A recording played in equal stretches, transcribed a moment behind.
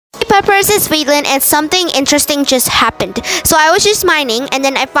Puppers, it's Faithlynn, and something interesting just happened. So I was just mining, and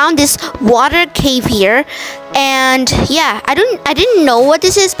then I found this water cave here, and yeah, I didn't know what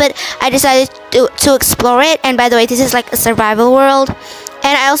this is, but I decided to explore it. And by the way, this is like a survival world,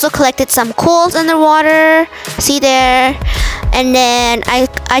 and I also collected some coals underwater. See there. And then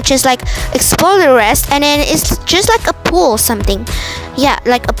I just like explore the rest, and then it's just like a pool something. Yeah,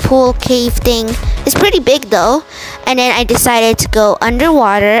 like a pool cave thing. It's pretty big though. And then I decided to go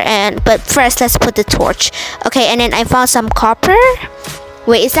underwater, but first let's put the torch. Okay, and then I found some copper.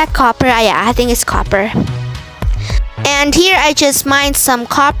 Wait, is that copper? Yeah, I think it's copper. And here I just mined some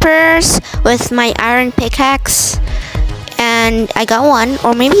coppers with my iron pickaxe. And I got one,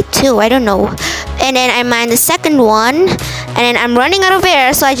 or maybe two, I don't know. And then I mined the second one, and then I'm running out of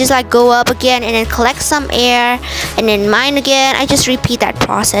air, so I just like go up again and then collect some air and then mine again. I just repeat that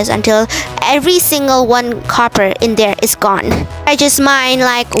process until every single one copper in there is gone. I just mine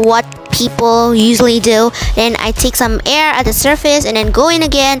like what people usually do, and I take some air at the surface and then go in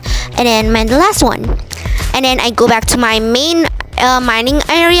again and then mine the last one. And then I go back to my main mining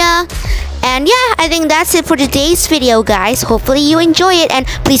area. And yeah, I think that's it for today's video, guys. Hopefully you enjoy it, and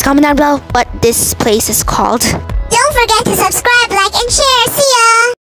please comment down below what this place is called. Don't forget to subscribe, like, and share. See ya!